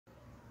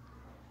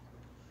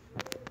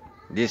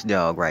This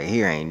dog right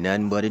here ain't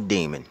nothing but a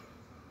demon.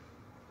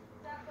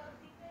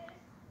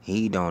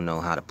 He don't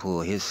know how to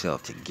pull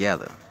himself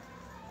together.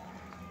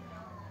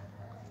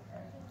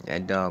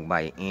 That dog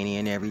bite any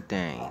and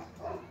everything.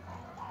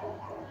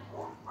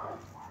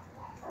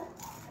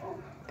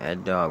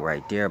 That dog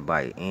right there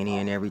bite any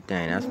and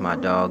everything. That's my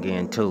dog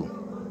N2.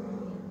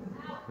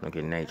 Look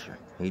at nature.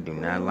 He do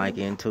not like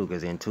N2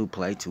 because N2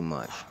 play too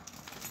much.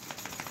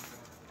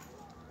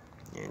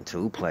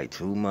 N2 play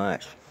too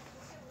much.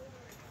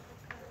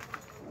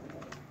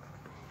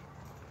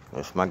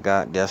 That's my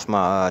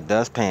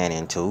dustpan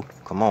N2.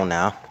 Come on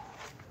now.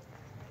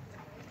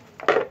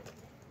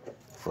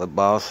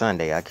 Football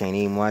Sunday. I can't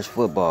even watch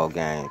football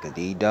games because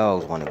these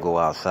dogs want to go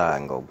outside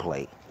and go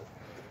play.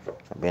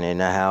 I've been in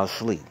the house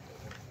sleep.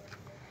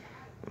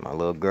 My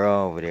little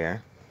girl over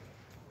there.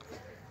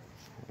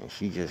 And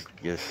she just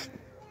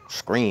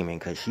screaming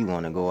because she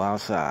want to go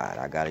outside.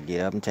 I got to get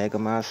up and take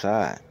them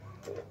outside.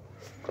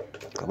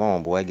 Come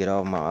on, boy. Get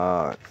off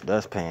my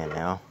dustpan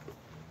now.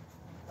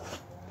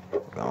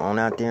 Go on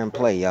out there and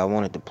play. Y'all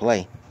wanted to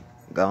play.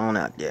 Go on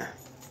out there.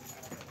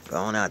 Go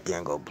on out there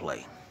and go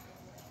play.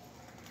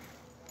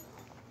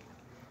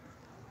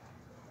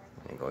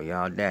 There go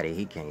y'all daddy.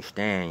 He can't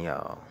stand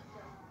y'all.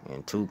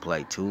 And two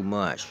play too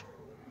much.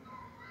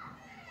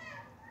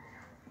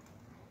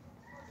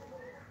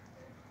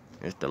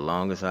 It's the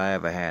longest I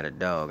ever had a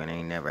dog and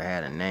ain't never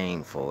had a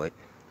name for it.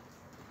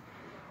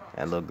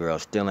 That little girl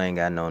still ain't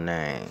got no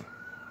name.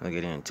 Look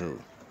at him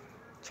too.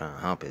 Trying to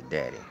hump his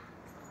daddy.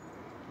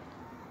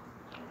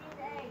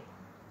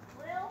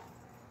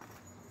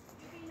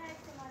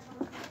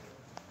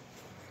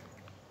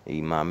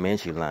 These my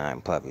Miniture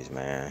line puppies,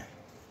 man.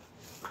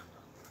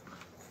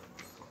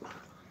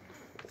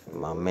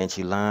 My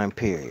Miniture line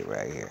period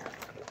right here.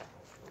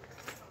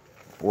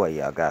 Boy,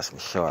 y'all got some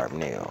sharp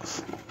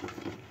nails.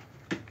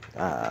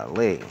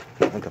 Golly,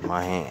 look at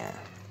my hand.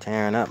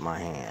 Tearing up my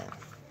hand.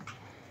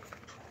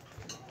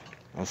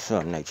 What's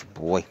up, nature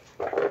boy?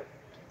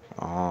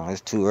 Oh,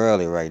 it's too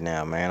early right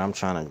now, man. I'm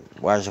trying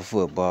to watch a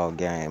football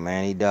game,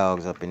 man. These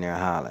dogs up in there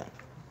hollering.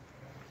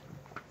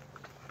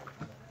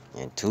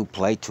 And two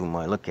play too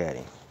much. Look at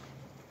him.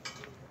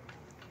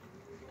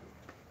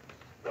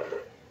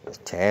 It's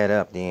tied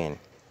up then.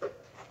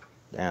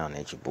 Down,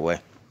 nature boy.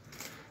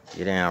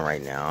 Get down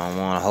right now. I don't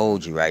want to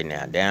hold you right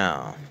now.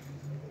 Down.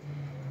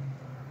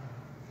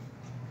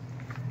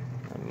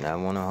 I do not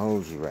want to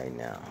hold you right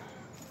now.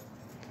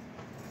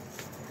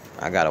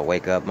 I gotta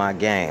wake up my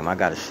game. I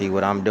gotta see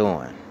what I'm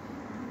doing.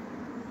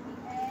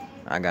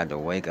 I got to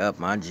wake up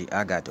my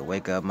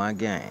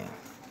game.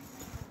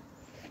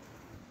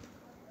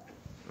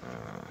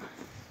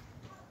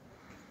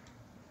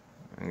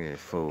 Look at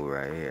this fool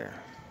right here.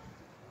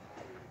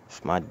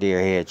 It's my Deer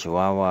Head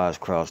Chihuahua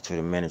crossed to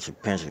the Miniture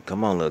Pincher.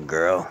 Come on, little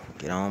girl.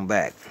 Get on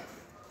back.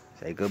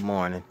 Say good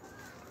morning.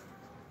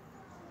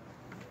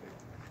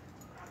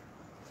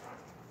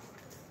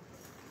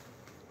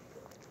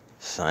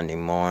 Sunday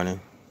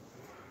morning,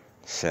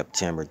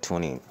 September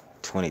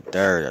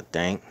 23rd, I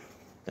think.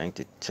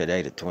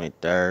 Today the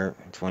 23rd,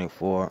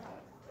 24th.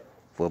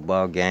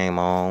 Football game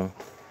on.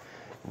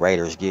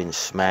 Raiders getting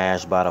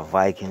smashed by the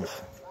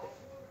Vikings.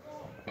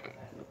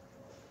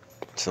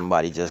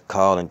 Somebody just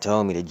called and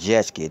told me the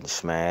Jets getting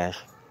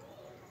smashed.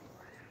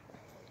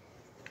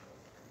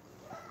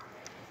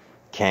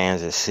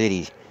 Kansas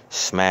City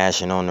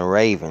smashing on the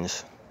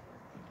Ravens.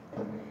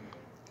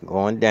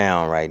 Going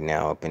down right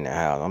now up in the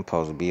house. I'm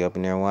supposed to be up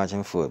in there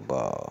watching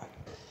football.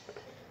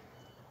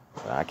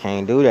 But I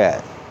can't do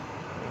that.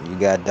 You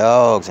got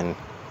dogs and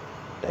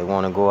they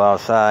want to go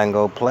outside and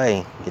go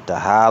play. Get to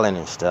hollering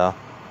and stuff.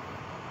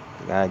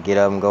 You got to get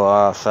up and go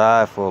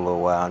outside for a little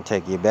while and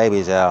take your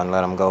babies out and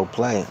let them go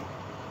play.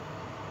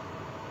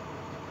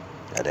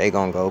 They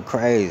gonna go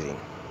crazy.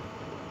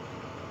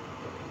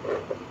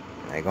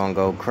 They gonna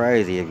go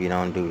crazy if you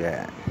don't do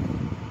that.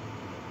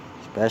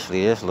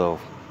 Especially this little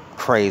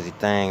crazy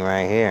thing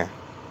right here.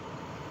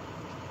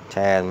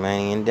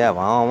 Tasmanian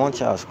devil. I don't want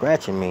y'all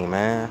scratching me,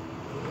 man.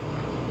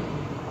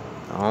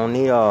 I don't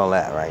need all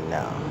that right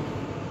now.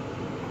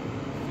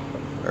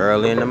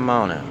 Early in the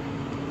morning.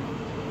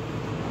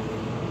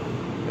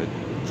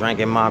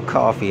 Drinking my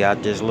coffee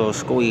out this little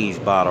squeeze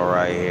bottle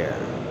right here.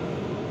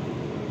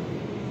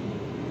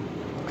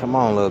 Come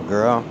on, little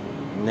girl.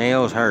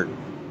 Nails hurt.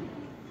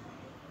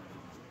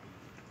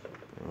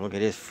 Look at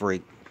this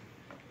freak.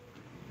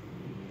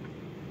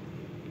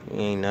 He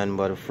ain't nothing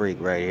but a freak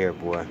right here,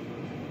 boy.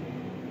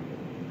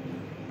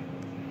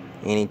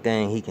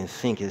 Anything he can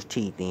sink his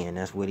teeth in,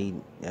 that's what he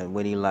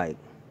like.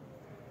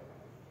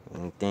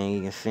 Anything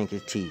he can sink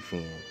his teeth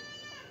in.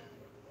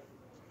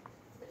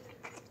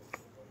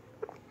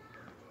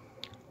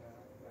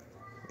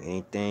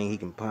 Anything he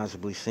can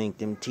possibly sink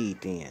them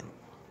teeth in.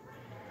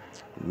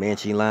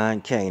 Miniture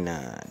line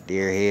canine,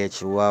 Deer Head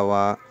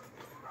Chihuahua,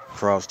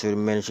 cross to the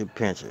Miniture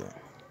Pincher.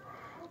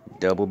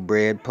 Double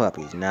bred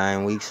puppies,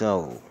 9 weeks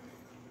old.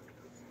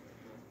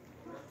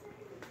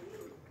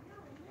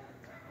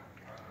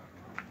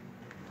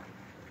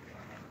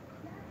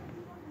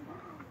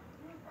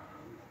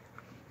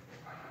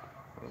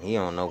 He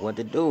don't know what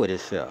to do with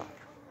himself.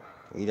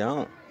 He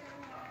don't.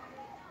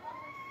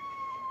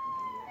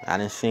 I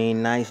done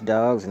seen nice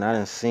dogs, and I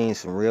done seen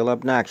some real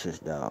obnoxious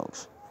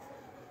dogs.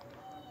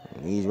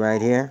 And these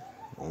right here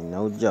ain't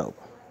no joke.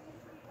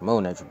 Come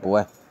on, Nature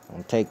boy.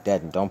 Don't take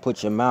that and don't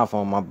put your mouth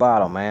on my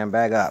bottle, man.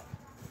 Back up.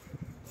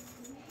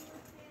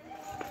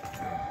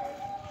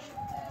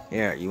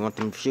 Here, you want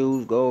them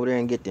shoes? Go over there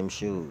and get them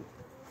shoes.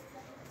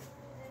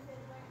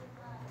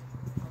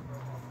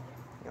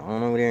 Go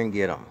on over there and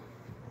get them.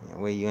 That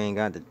way you ain't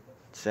got to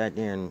sit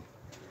there and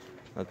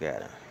look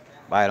at her.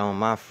 Bite on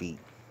my feet.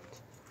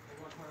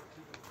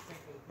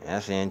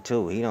 That's in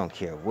too. He don't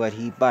care what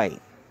he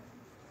bite.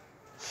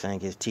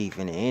 Sink his teeth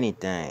into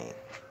anything.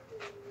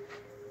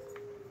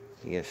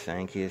 He'll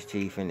sink his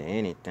teeth into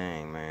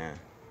anything, man.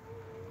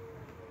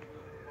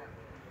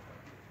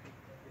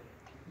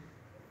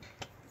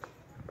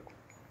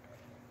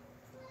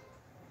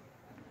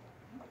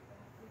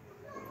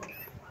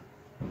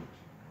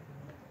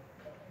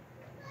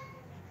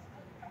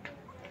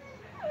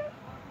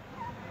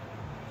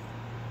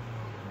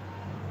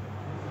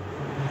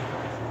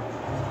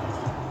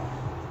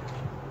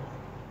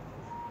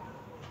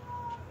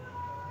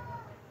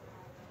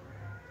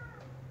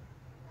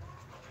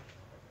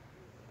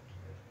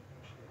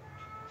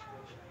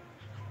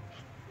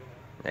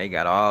 They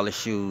got all the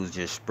shoes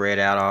just spread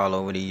out all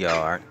over the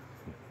yard.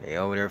 They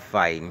over there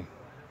fighting.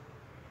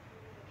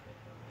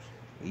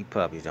 These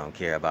puppies don't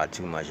care about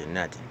too much of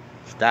nothing.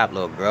 Stop,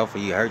 little girl,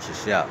 before you hurt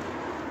yourself.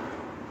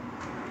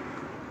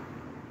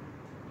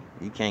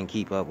 You can't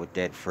keep up with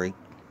that freak.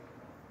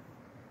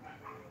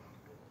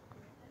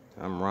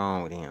 Something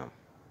wrong with him.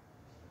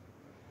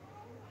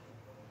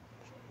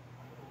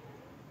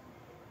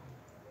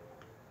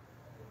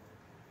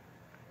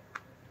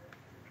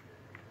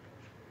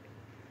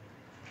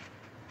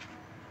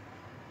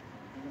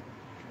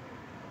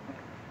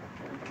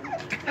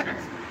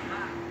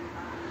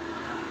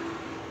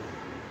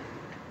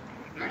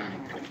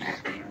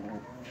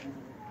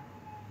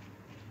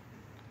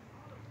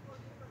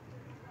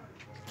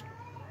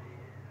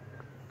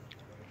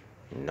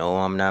 No,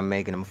 I'm not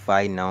making him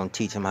fight, and I don't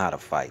teach him how to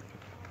fight.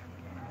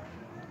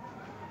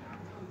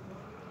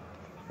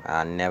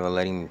 I never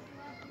let him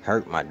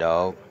hurt my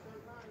dog.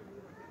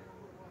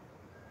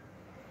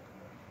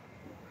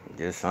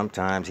 Just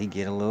sometimes he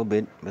get a little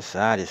bit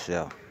beside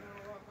himself.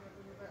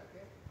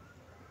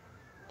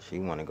 She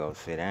want to go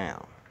sit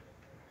down.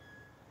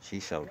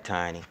 She's so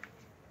tiny.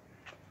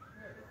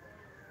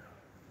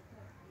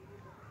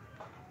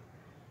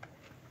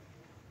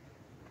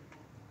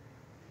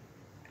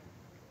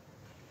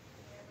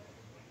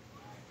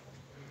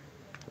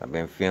 I've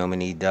been filming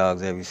these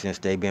dogs ever since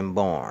they've been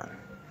born.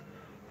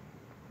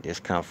 This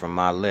come from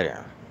my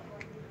litter.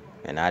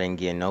 And I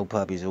didn't give no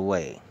puppies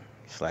away.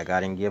 It's like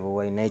I didn't give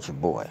away Nature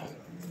Boy.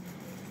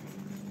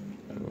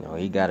 You know,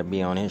 he got to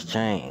be on his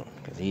chain,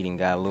 because he done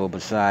got a little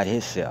beside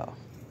himself.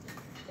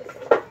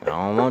 I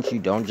don't want you,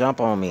 don't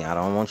jump on me. I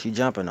don't want you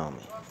jumping on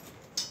me.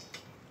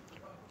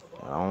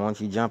 I don't want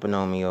you jumping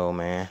on me, old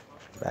man.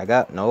 Back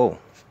up. No,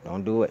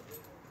 don't do it.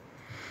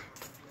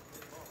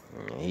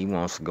 He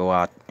wants to go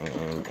out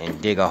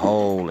and dig a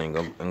hole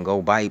and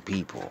go bite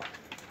people.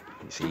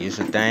 You see, it's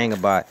the thing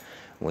about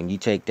when you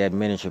take that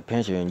miniature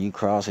pincher and you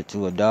cross it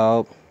to a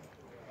dog,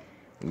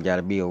 you got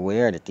to be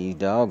aware that these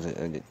dogs,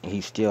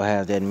 he still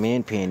has that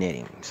min pin in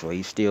him, so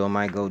he still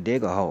might go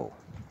dig a hole.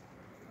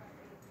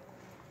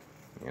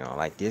 You know,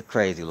 like this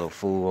crazy little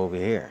fool over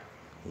here.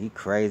 He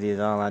crazy as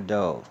all our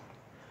dogs.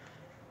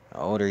 The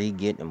older he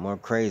get, the more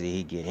crazy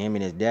he get. Him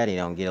and his daddy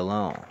don't get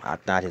along. I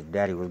thought his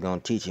daddy was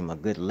going to teach him a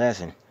good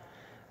lesson.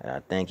 And I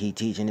think he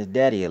teaching his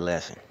daddy a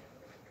lesson.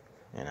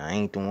 And I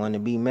ain't the one to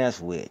be messed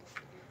with.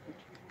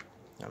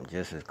 I'm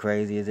just as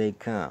crazy as they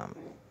come.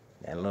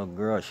 That little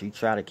girl, she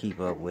try to keep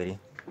up with him.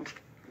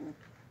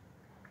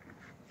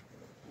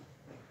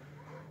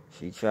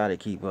 She try to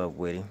keep up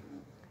with him.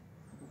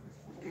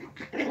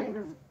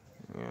 You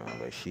know,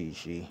 but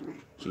she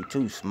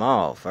too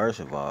small, first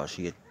of all.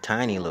 She a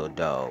tiny little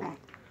dog.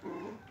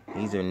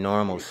 He's a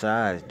normal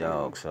sized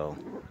dog, so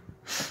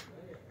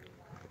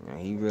you know,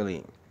 he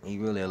really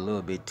a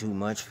little bit too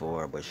much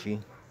for her, but she,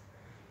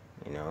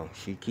 you know,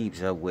 she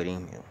keeps up with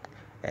him.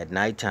 At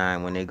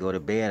nighttime when they go to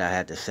bed, I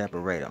have to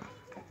separate them,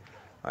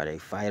 or they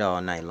fight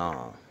all night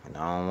long. And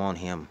I don't want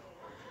him.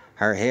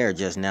 Her hair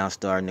just now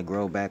starting to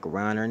grow back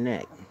around her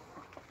neck,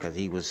 because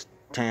he was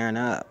tearing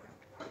up.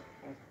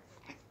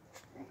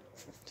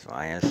 So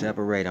I had to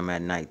separate them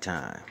at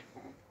nighttime.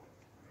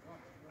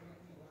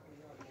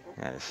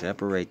 I had to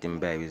separate them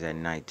babies at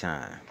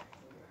nighttime.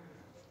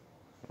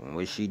 And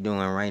what she doing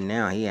right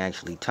now, he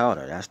actually taught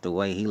her. That's the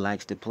way he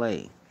likes to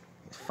play.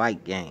 It's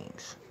fight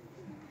games.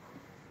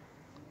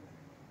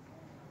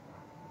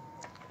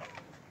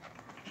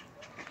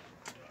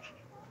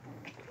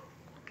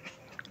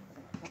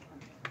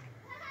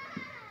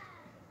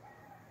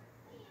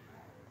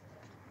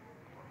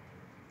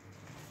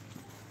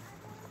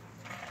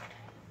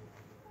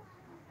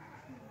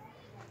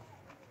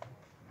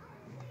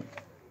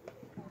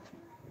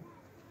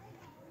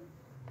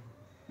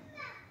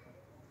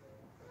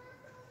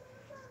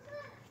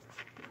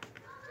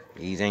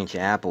 These ain't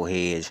your apple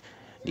heads.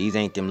 These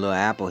ain't them little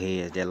apple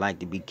heads that like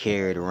to be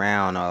carried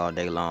around all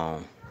day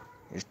long.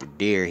 It's the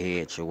Deer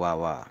Head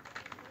Chihuahua.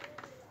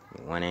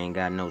 One ain't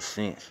got no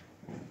sense.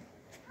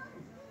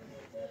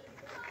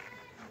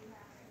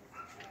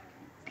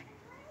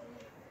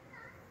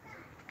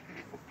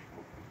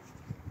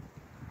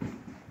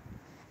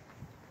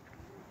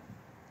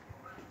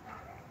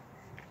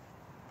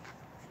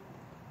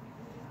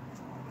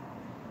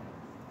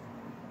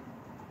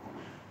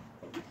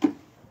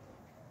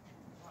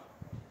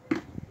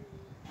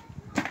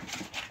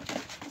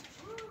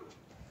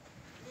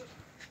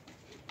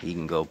 He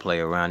can go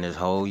play around this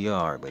whole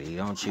yard, but he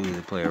don't choose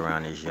to play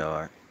around this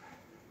yard.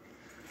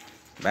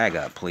 Back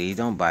up, please.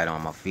 Don't bite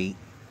on my feet.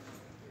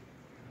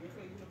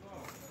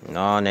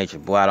 No, Nature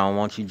boy, I don't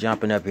want you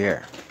jumping up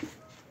here.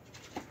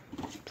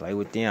 Play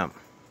with them.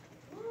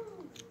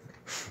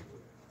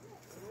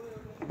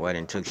 Boy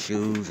done took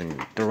shoes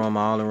and threw them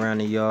all around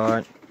the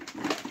yard.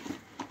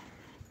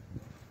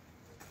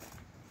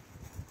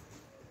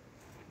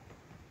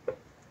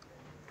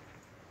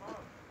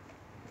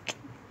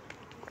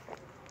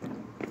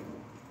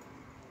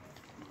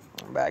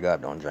 Back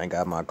up, don't drink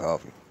out my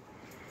coffee.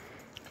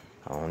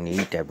 I don't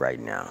need that right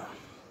now.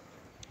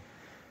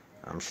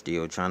 I'm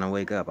still trying to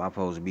wake up. I'm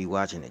supposed to be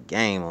watching the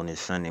game on this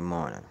Sunday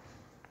morning.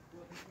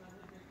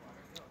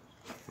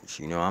 But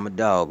you know I'm a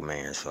dog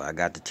man, so I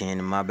got to tend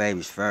to my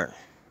babies first.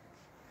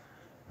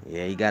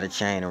 Yeah, he got a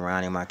chain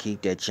around him. I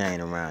keep that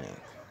chain around him.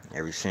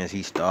 Ever since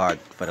he started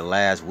for the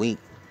last week,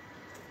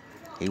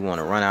 he want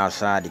to run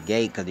outside the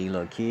gate because these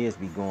little kids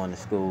be going to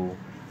school.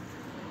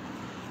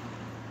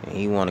 And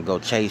he want to go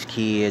chase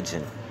kids.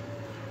 And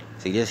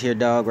see this here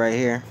dog right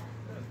here,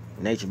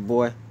 Nature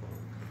boy,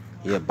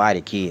 he'll bite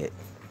a kid.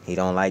 He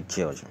don't like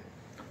children.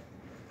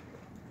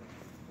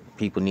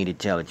 People need to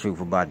tell the truth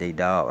about their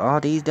dog.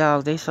 Oh, these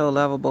dogs, they so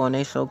lovable and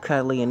they so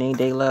cuddly and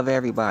they love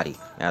everybody.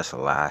 That's a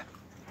lie.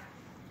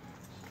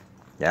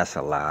 That's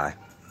a lie.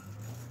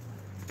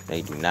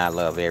 They do not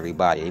love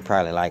everybody. They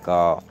probably like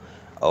all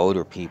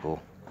older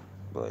people.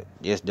 But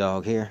this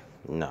dog here,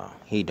 no,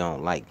 he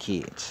don't like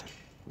kids.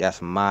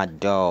 That's my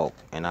dog,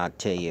 and I'll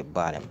tell you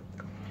about him.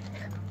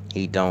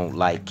 He don't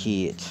like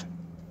kids.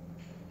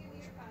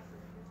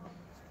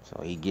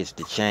 So he gets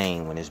the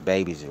chain when his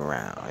baby's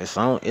around.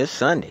 It's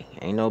Sunday.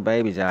 Ain't no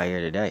babies out here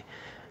today.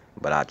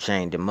 But I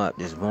chained him up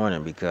this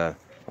morning because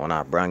when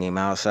I brung him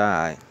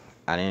outside,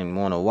 I didn't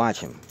want to watch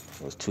him.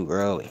 It was too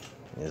early.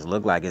 It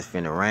looked like it's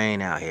finna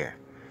rain out here.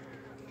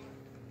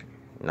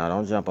 No,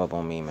 don't jump up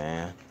on me,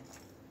 man.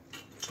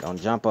 Don't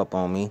jump up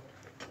on me.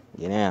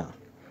 Get down.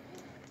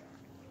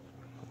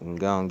 You can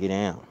go and get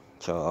down.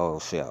 It's your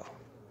old self.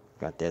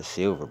 Got that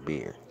silver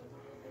beard.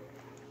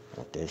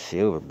 Got that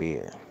silver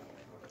beard.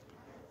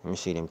 Let me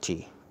see them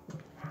teeth.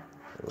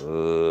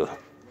 Let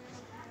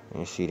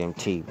me see them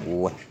teeth,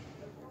 boy.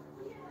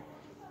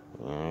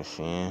 You know what I'm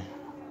saying?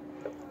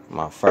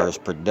 My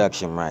first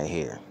production right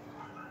here.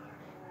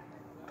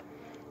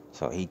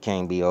 So he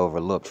can't be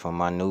overlooked for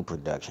my new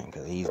production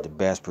because he's the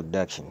best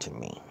production to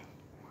me.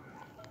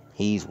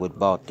 He's what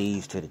brought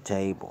these to the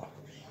table.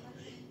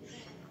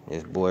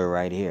 This boy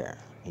right here.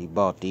 He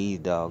brought these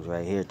dogs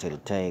right here to the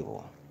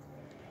table.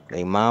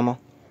 They mama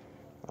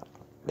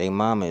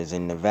is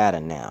in Nevada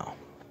now.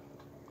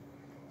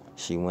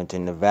 She went to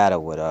Nevada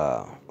with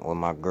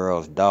my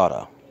girl's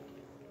daughter.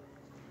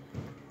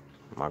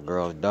 My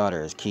girl's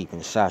daughter is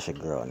keeping Sasha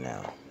girl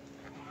now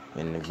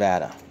in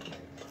Nevada.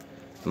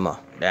 Come on,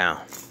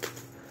 down.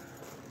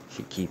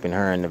 She keeping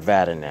her in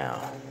Nevada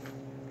now.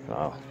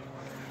 So,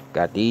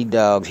 got these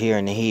dogs here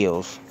in the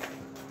hills.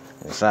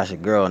 And Sasha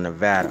girl in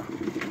Nevada.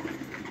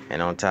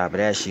 And on top of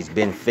that, she's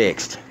been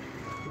fixed.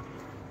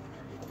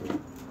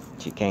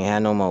 She can't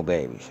have no more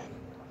babies.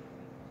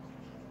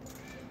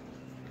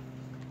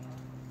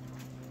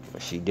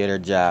 But she did her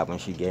job when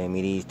she gave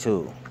me these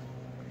two.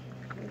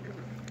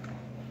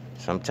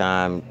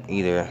 Sometime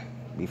either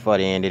before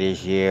the end of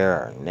this year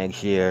or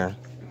next year,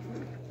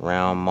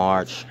 around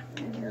March,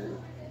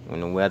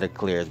 when the weather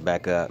clears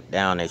back up.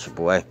 Down, Nature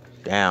boy.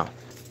 Down.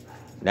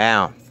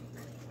 Down.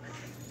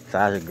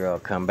 Sasha girl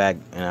come back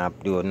and I'll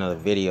do another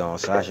video on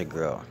Sasha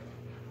girl.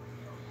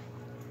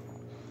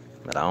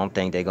 But I don't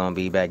think they're going to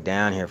be back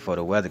down here for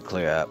the weather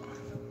clear up.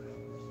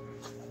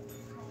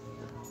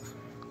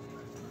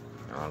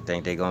 I don't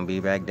think they're going to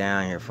be back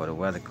down here for the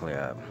weather clear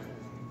up.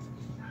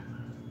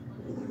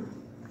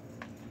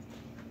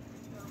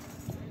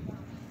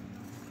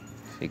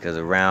 Because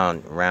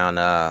around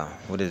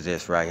what is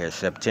this right here?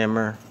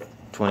 September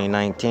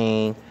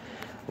 2019,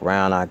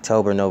 around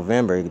October,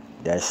 November,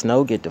 that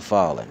snow get to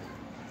falling.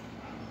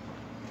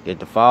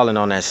 Get to falling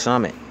on that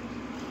summit.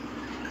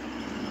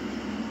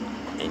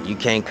 And you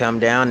can't come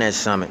down that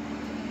summit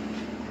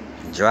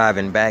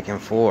driving back and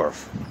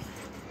forth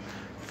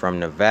from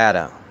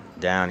Nevada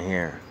down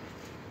here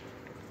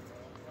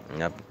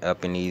and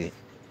up in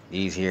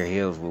these here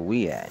hills where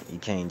we at. You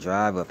can't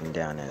drive up and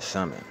down that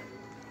summit.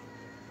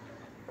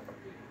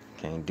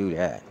 Can't do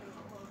that.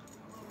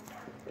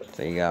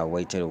 So you gotta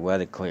wait till the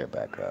weather clear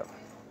back up.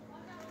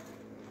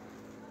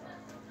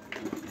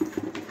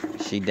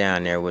 She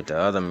down there with the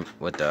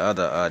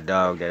other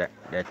dog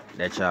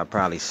that y'all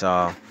probably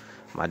saw.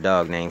 My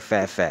dog named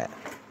Fat Fat.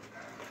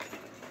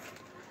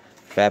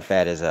 Fat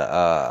Fat is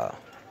a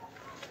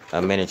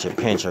miniature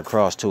pincher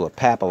crossed to a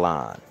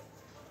papillon.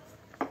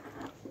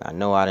 I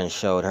know I didn't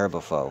showed her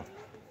before.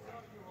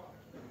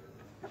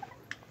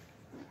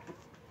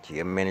 She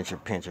a miniature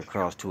pincher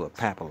crossed to a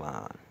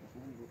papillon.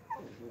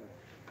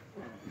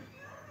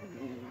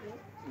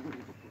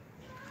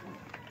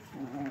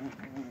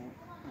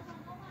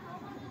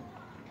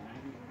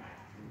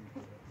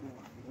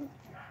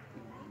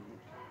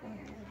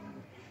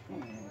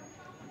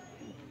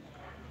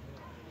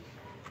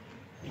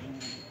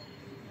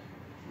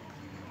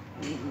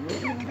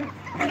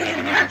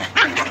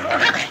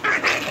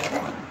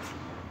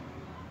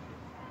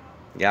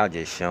 Y'all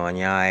just showing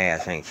y'all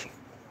ass, ain't you?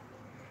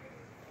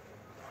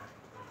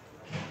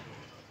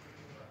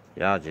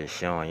 Y'all just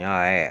showing y'all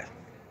ass.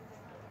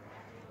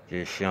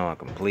 Just showing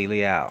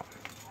completely out.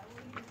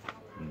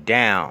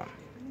 Down.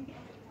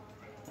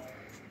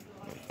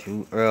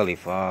 Too early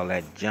for all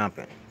that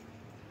jumping.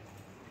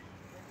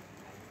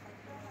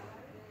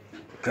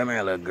 Come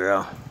here, little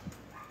girl.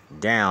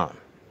 Down,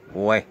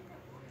 boy.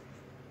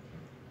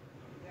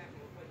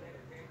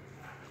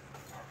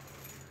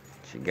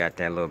 She got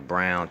that little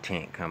brown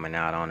tint coming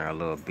out on her a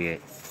little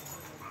bit.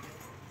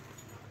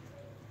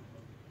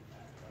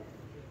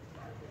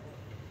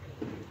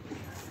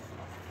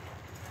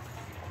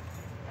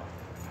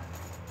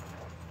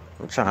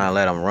 I'm trying to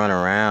let them run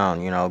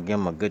around, you know, give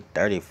them a good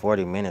 30,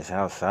 40 minutes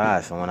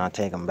outside. So when I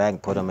take them back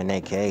and put them in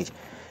their cage,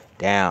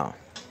 down,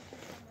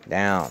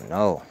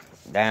 no,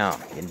 down,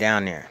 get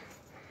down there.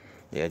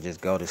 Yeah,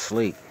 just go to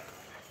sleep.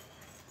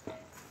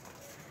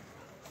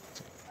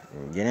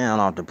 Get down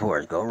off the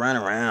porch, go run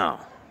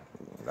around.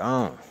 Go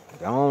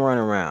on run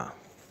around.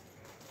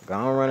 Go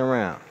on run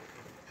around.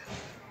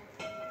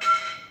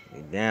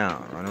 Get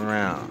down, run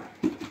around.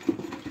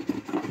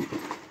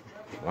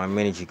 1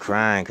 minute you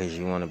crying because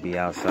you want to be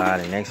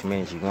outside. The next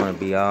minute you want to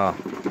be all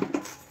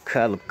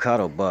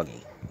cuddle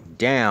buggy.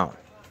 Down.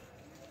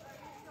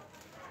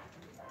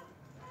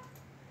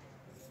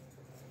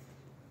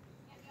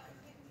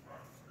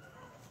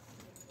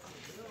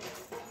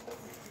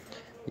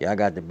 Y'all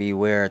got to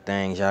beware of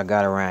things y'all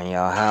got around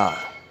y'all house.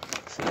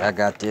 See, I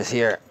got this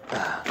here.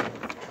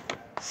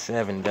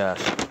 7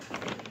 dust.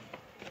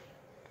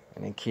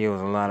 And it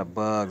kills a lot of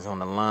bugs on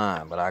the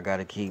line. But I got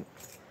to keep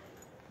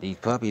these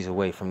puppies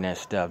away from that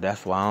stuff.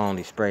 That's why I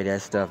only spray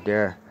that stuff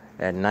there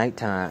at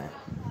nighttime.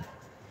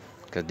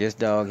 Because this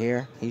dog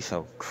here, he's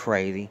so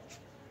crazy.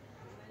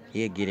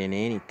 He'll get into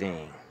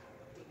anything.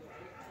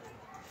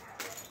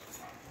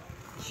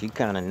 She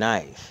kind of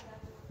nice.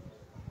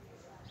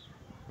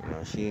 You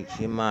know,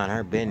 she mind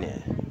her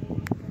business.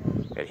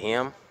 But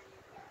him,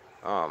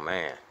 oh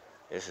man,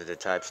 this is the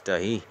type of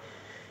stuff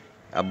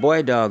a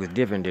boy dog is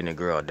different than a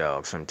girl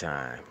dog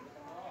sometimes.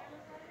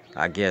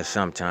 I guess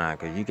sometimes,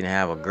 because you can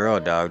have a girl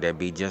dog that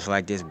be just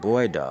like this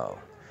boy dog.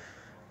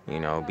 You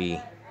know, be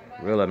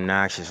real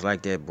obnoxious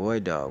like that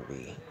boy dog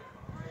be.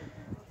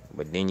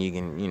 But then you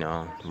can, you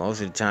know,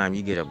 most of the time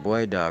you get a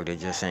boy dog that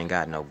just ain't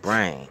got no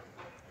brain.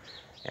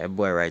 That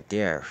boy right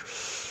there,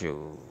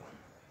 shoot.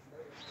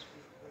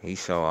 He's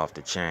so off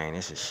the chain.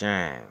 It's a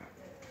shame.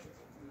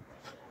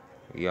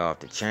 He off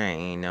the chain.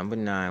 He ain't number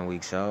 9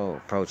 weeks old,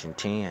 approaching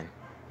 10.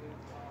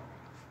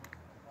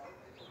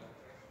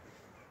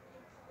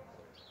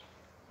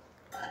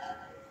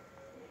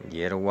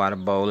 Yeah, the water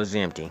bowl is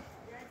empty.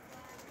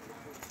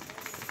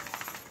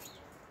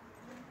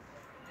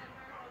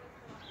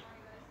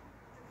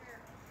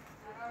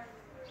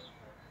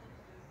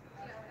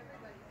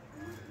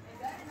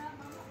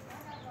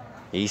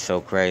 He's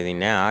so crazy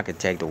now, I could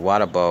take the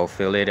water bowl,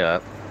 fill it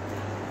up,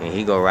 and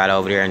he go right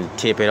over there and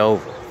tip it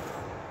over.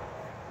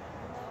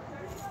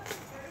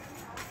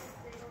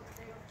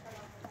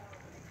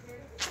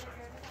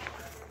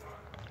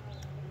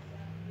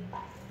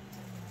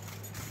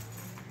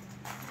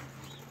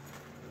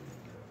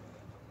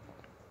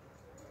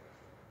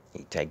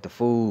 He take the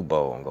food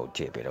bowl and go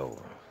tip it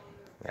over.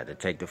 Had to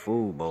take the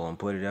food bowl and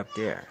put it up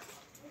there.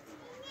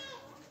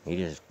 He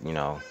just, you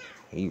know,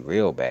 he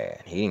real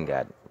bad. He done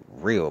got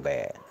real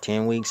bad.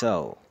 10 weeks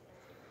old.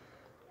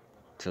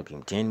 Took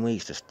him 10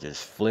 weeks to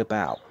just flip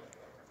out.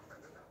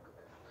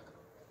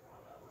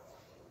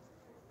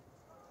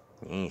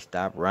 He ain't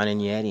stopped running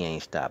yet. He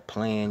ain't stopped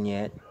playing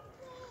yet.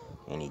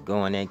 And he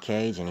go in that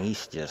cage and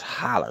he's just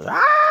hollering.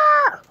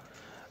 Rawr!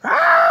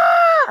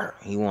 Rawr!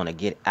 He want to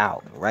get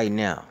out right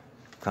now.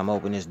 Come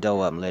open this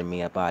door up and let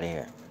me up out of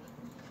here.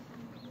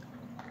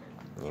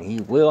 And he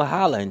will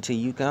holler until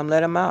you come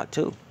let him out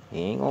too. He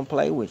ain't gonna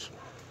play with you.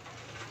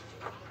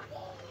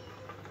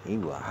 He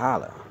will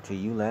holler until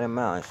you let him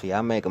out. And see,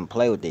 I make him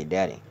play with their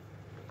daddy.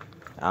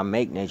 I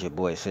make nature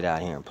boys sit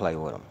out here and play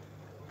with them.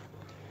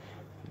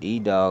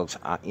 These dogs,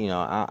 I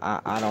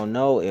don't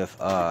know if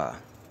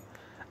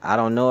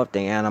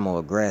they animal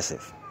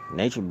aggressive.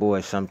 Nature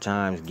boys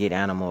sometimes get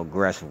animal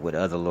aggressive with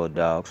other little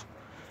dogs.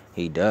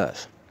 He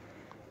does.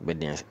 But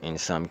then in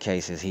some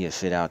cases, he'll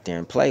sit out there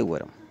and play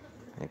with them.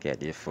 Look at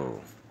this fool.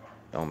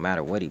 Don't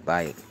matter what he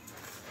bite.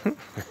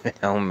 It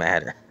don't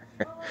matter.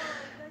 It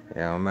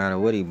don't matter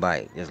what he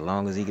bite, as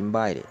long as he can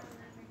bite it.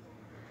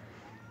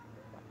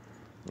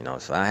 You know,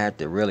 so I have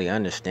to really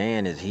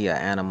understand, is he an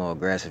animal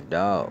aggressive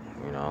dog?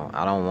 You know,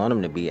 I don't want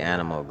him to be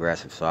animal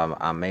aggressive, so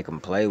I make him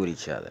play with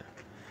each other.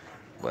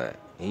 But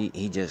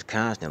he just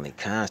constantly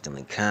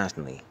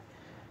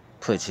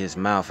puts his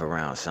mouth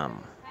around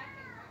something.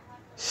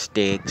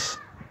 Sticks,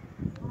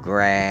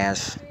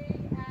 grass,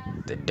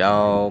 the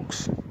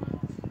dogs,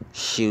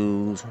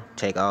 shoes.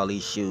 Take all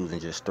these shoes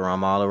and just throw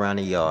them all around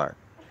the yard.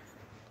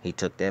 He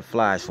took that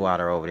fly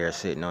swatter over there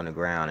sitting on the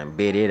ground and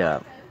bit it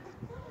up.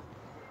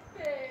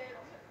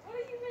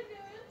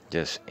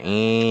 Just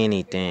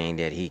anything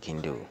that he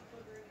can do.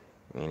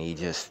 And he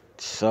just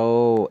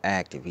so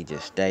active. He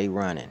just stay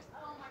running.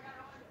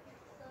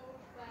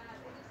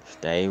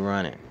 Stay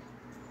running.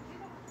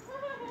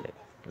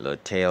 Little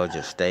tail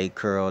just stay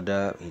curled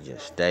up. He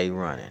just stay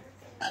running.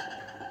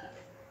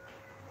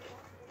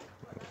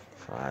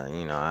 So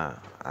I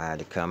had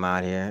to come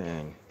out here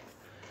and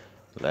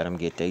let them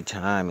get their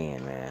time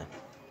in, man.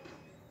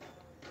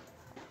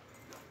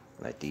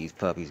 Let these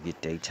puppies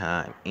get their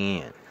time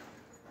in.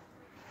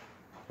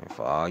 And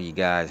for all you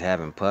guys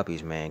having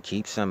puppies, man,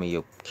 keep some of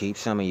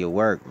your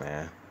work,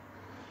 man.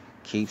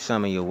 Keep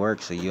some of your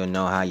work so you'll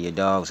know how your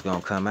dog's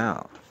gonna come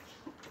out.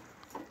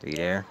 See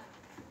there?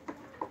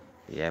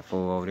 See that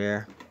fool over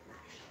there?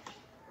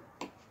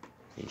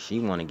 See, she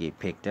wanna get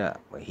picked up,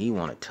 but he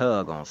wanna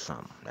tug on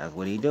something. That's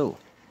what he do.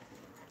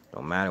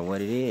 No matter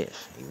what it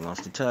is, he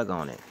wants to tug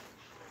on it.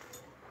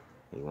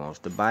 He wants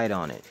to bite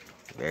on it.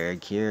 Very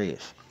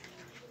curious.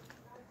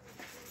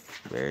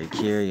 Very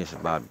curious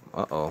about,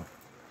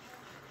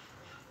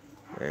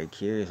 very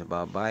curious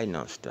about biting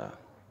on stuff.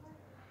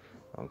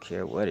 Don't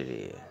care what it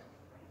is.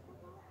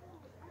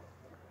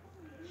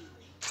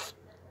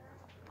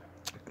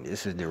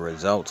 This is the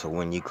results of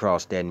when you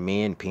cross that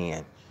min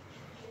pin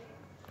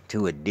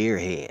to a deer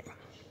head.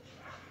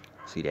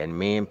 See, that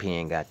min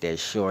pin got that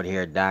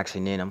short-haired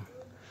dachshund in him.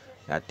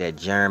 Got that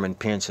German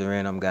pincher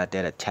in him. Got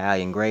that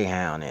Italian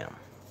greyhound in him.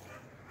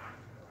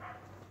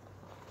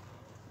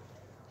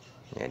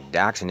 That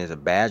dachshund is a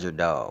badger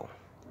dog.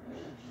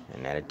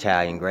 And that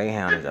Italian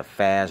greyhound is a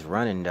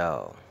fast-running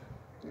dog.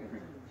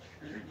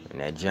 And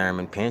that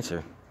German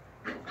pincher,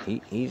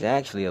 he's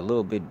actually a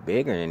little bit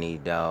bigger than these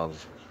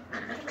dogs,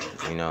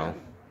 you know.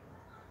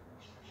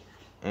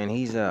 And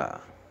he's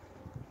kind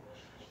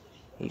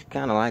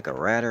of like a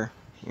ratter,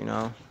 you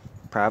know.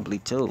 Probably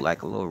too,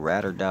 like a little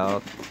ratter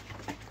dog.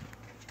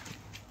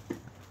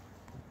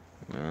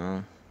 You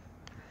know,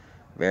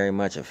 very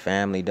much a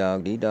family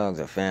dog. These dogs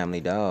are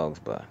family dogs,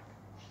 but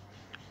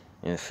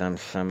in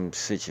some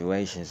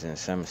situations and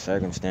some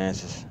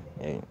circumstances,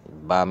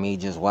 by me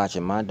just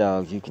watching my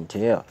dogs, you can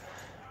tell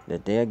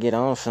that they'll get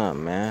on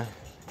something, man.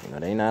 You know,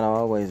 they not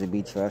always to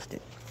be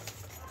trusted.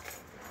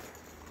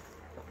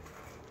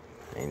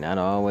 They not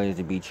always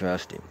to be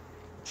trusted,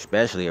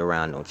 especially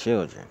around no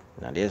children.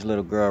 Now, this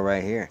little girl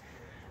right here,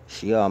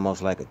 she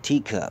almost like a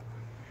teacup.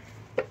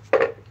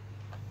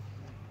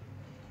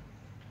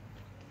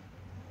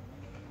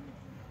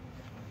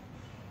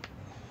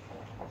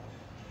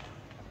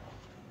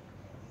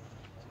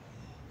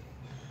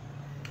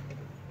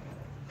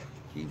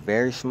 She's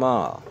very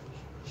small.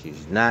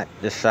 She's not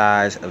the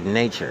size of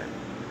nature.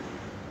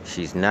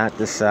 She's not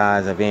the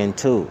size of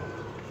N2.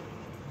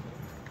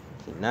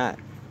 She's not.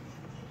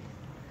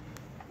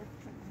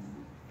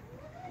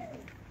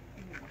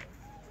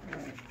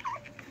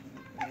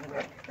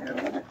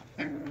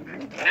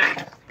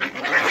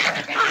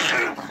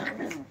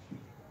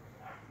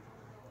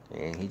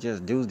 And he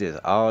just does this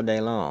all day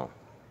long.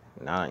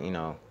 Now, you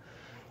know,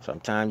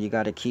 sometimes you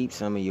got to keep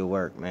some of your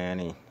work, man,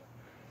 and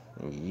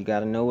you got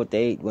to know what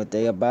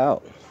they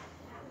about.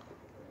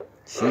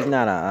 She's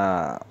not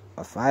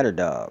a fighter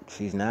dog.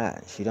 She's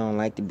not. She don't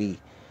like to be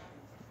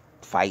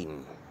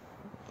fighting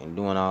and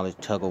doing all this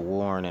tug of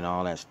war and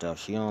all that stuff.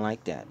 She don't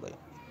like that. But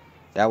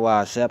that's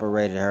why I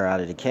separated her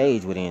out of the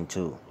cage with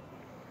N2,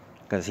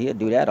 because he'll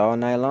do that all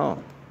night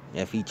long.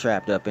 If he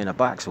trapped up in a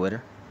box with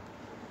her,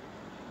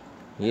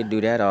 he'll do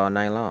that all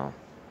night long.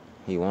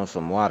 He wants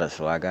some water,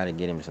 so I got to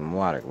get him some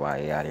water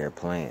while he out here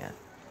playing.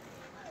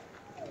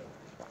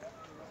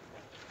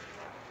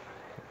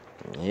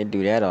 He'll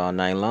do that all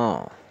night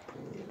long.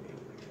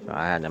 So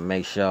I had to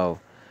make sure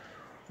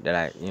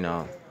that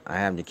I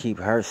have to keep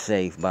her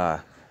safe by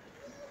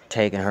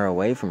taking her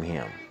away from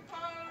him.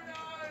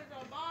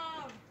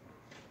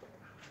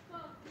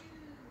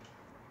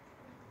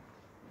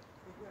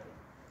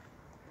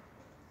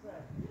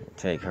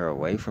 Take her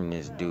away from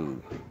this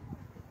dude.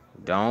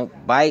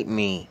 Don't bite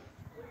me.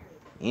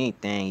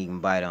 Anything you can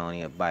bite on,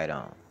 he'll bite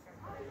on.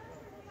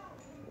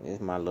 This is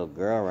my little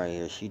girl right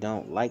here. She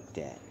don't like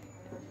that.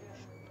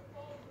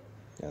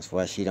 That's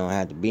why she don't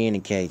have to be in the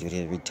cage with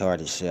his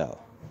retarded self.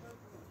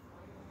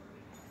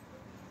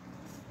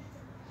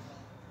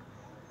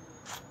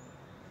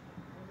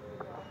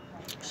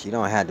 She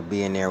don't have to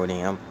be in there with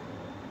him.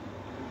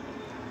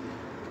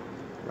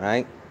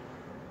 Right?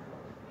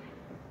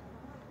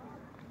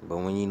 But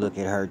when you look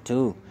at her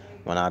too,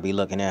 when I be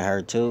looking at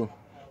her too,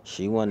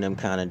 she one of them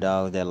kind of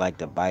dogs that like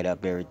to bite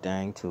up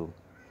everything too.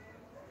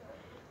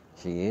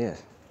 She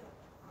is.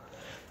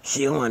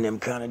 She one of them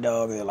kind of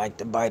dogs that like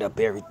to bite up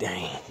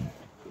everything.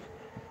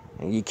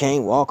 And you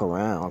can't walk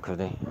around because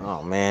they,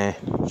 oh man,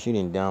 she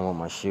done done with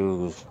my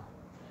shoes.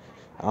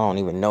 I don't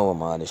even know where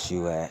my other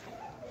shoe at.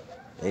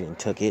 They done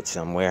took it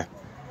somewhere.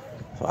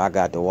 So I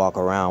got to walk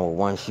around with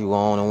one shoe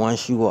on and one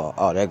shoe off.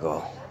 Oh, there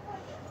go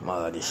my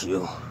other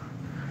shoe.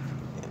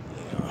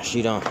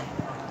 She don't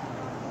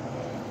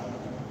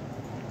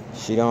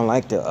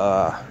like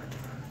to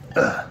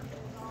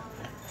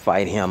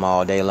fight him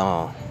all day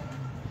long.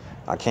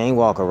 I can't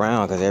walk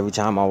around because every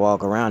time I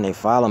walk around, they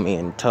follow me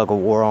and tug of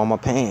war on my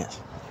pants.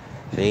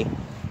 See?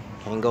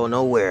 Can't go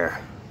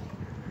nowhere.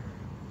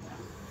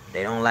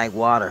 They don't like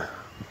water.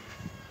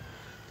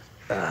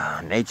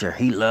 Nature,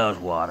 he loves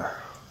water.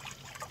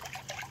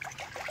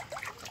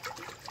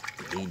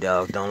 These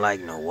dogs don't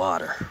like no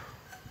water.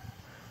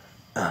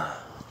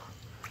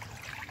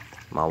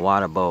 My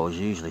water bowls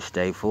usually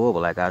stay full,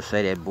 but like I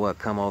say, that boy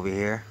come over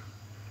here,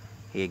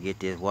 he'll get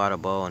this water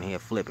bowl and he'll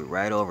flip it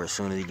right over as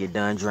soon as he get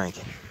done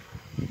drinking.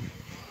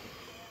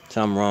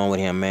 Something wrong with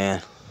him,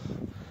 man.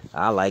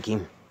 I like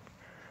him,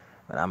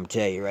 but I'm gonna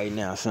tell you right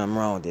now, something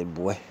wrong with that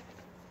boy.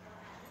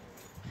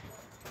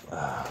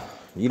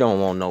 You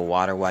don't want no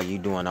water while you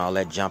doing all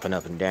that jumping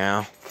up and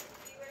down.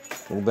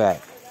 Move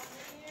back.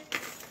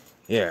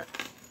 Here.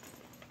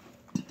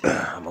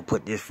 I'm gonna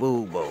put this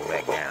food bowl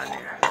back down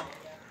there.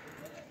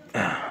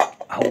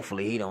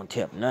 Hopefully he don't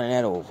tip none of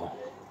that over.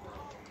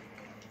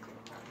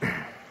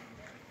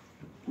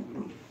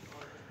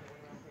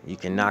 You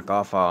can knock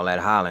off all that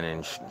hollering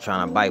and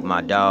trying to bite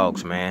my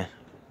dogs, man.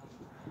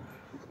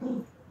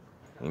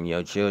 And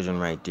your children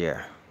right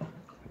there.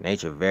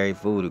 Nature very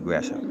food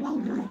aggressive.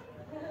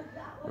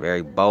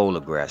 Very bold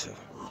aggressive.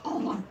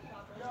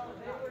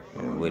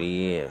 That's what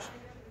he is.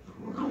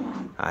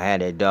 I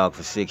had that dog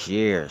for 6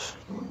 years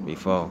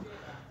before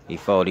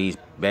these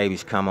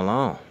babies come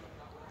along.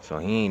 So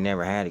he ain't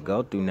never had to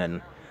go through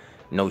nothing,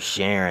 no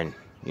sharing,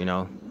 you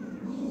know.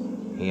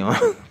 You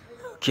know,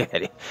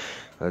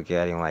 look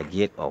at him like,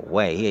 get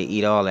away. He'll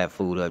eat all that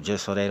food up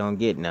just so they don't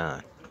get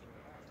none.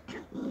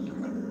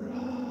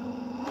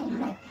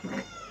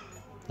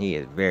 He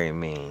is very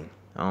mean.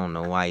 I don't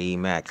know why he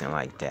acting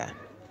like that.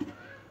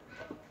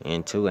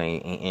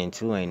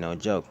 N2 ain't no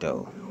joke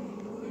though.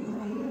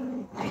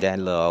 That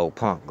little old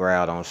punk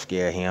growl don't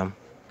scare him.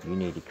 You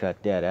need to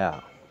cut that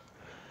out.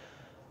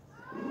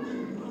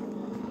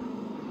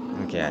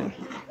 Look at him.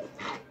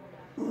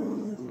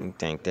 You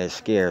think that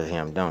scares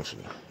him, don't you?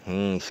 He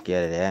ain't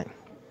scared of that.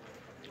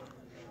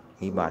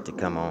 He about to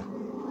come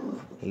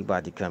on. He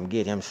about to come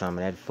get him some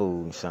of that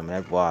food and some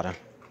of that water.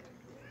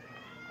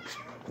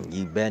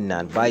 You better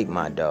not bite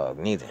my dog,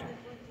 neither.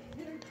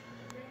 You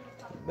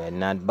better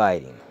not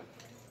bite him.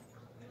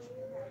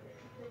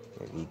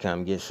 If you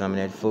come get some of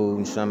that food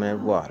and some of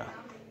that water.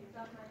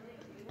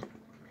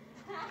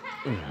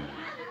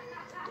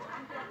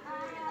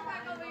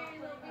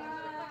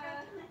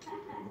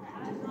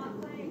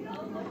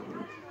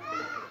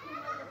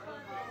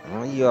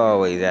 Well, you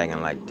always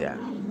acting like that.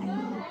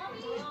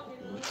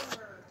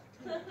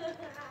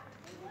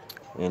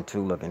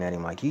 N2 looking at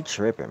him like, you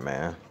tripping,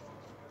 man.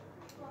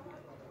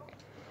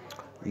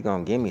 You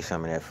gonna give me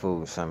some of that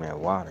food, some of that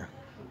water.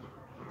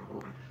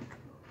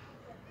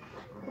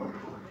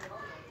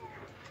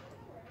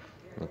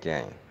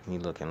 Okay, he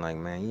looking like,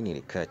 man, you need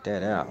to cut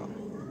that out.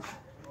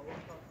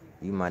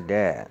 You my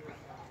dad.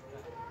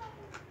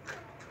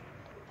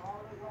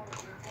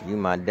 You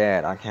my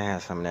dad. I can't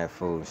have some of that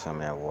food, some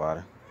of that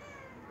water.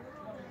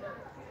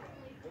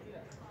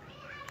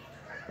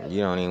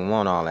 You don't even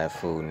want all that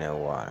food and that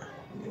water.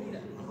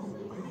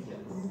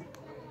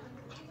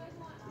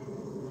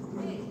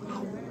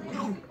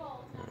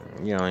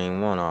 You don't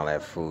even want all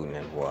that food and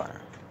that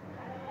water.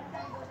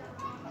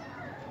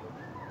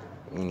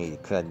 You need to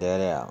cut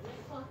that out.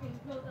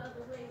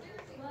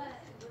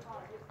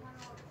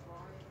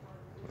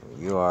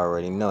 You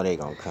already know they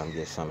gonna come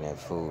get some of that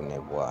food and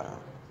that water.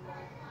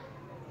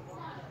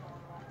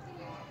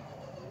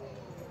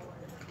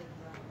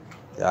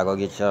 Y'all go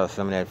get y'all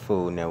some of that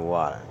food and that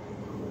water.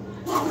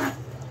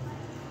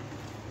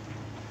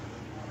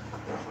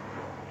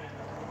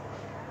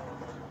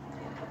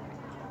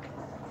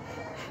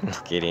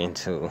 Get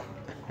into.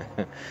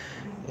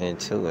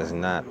 N2 is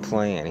not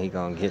playing. He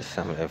gonna get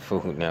some of that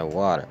food and that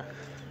water.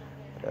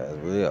 That's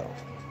real.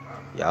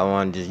 You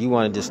want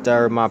to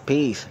disturb my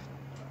peace.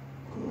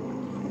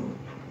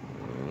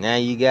 Now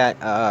you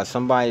got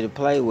somebody to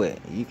play with.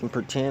 You can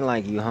pretend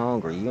like you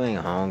hungry. You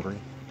ain't hungry.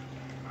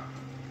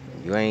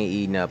 You ain't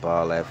eating up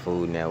all that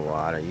food and that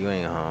water. You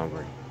ain't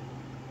hungry.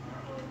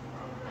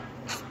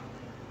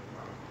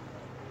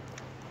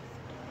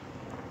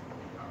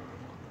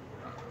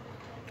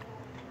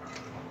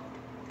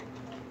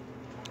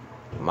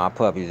 My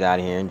puppies out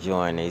here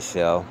enjoying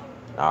themselves.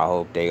 I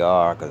hope they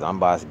are, because I'm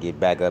about to get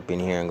back up in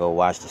here and go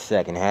watch the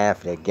second half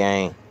of that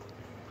game.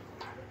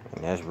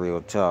 And that's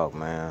real talk,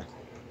 man.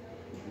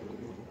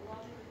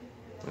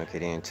 Look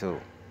at him,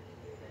 too.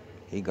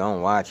 He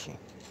gonna watch you.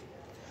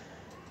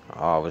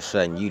 All of a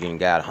sudden, you done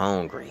got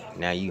hungry.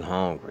 Now you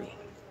hungry.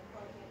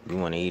 You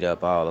want to eat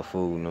up all the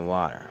food and the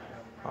water.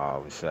 All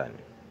of a sudden.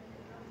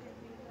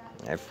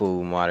 That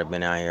food and water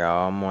been out here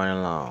all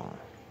morning long.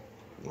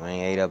 You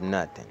ain't ate up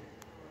nothing.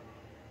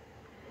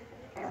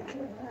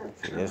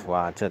 See, that's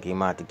why I took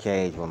him out the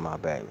cage with my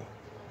baby.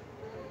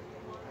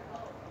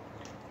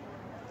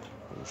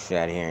 He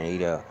sat here and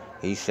eat up.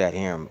 He sat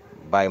here and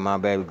bite my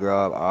baby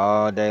girl up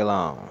all day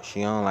long.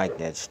 She don't like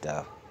that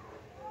stuff.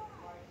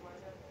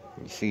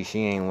 You see, she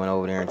ain't went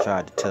over there and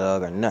tried to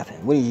tug or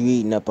nothing. What are you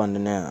eating up under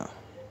now?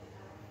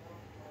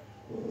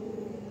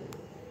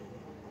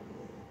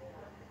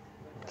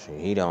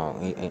 See, I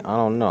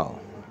don't know.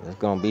 There's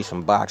gonna be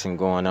some boxing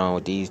going on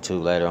with these two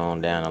later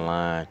on down the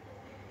line.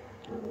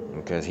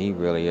 Because he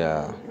really, is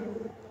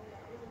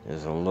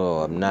a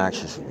little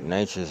obnoxious.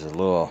 Nature's a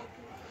little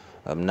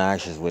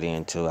obnoxious with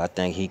Into. I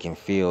think he can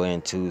feel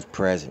Into's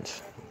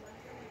presence.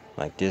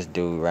 Like this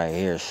dude right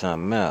here is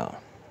something else.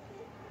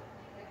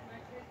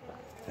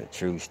 A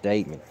true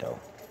statement, though.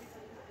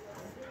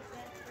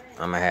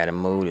 I'm gonna have to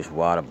move this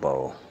water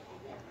bowl.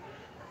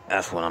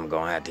 That's what I'm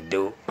gonna have to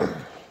do.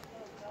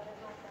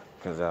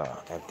 Cause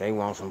if they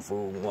want some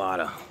food and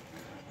water,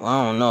 well,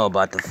 I don't know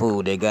about the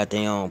food. They got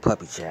their own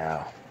puppy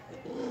child.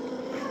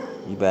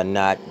 You better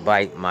not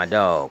bite my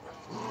dog.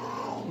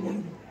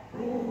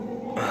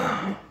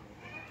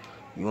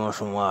 You want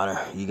some water?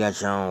 You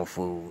got your own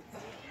food.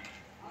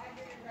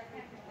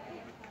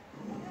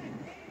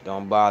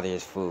 Don't bother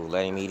his food.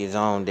 Let him eat his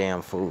own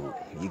damn food.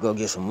 You go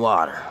get some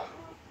water.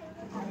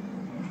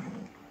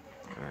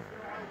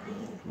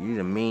 You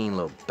the mean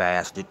little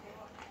bastard.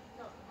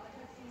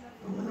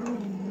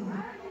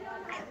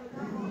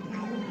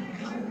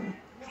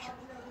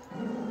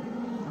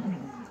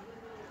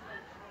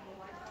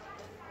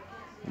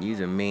 You's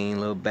a mean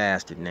little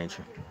bastard,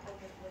 Nature.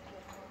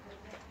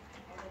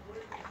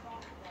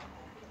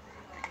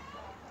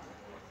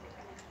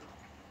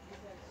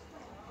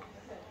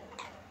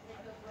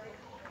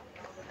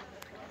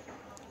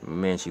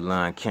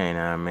 Miniture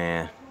Canine,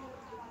 man.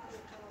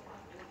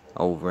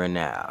 Over and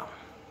out.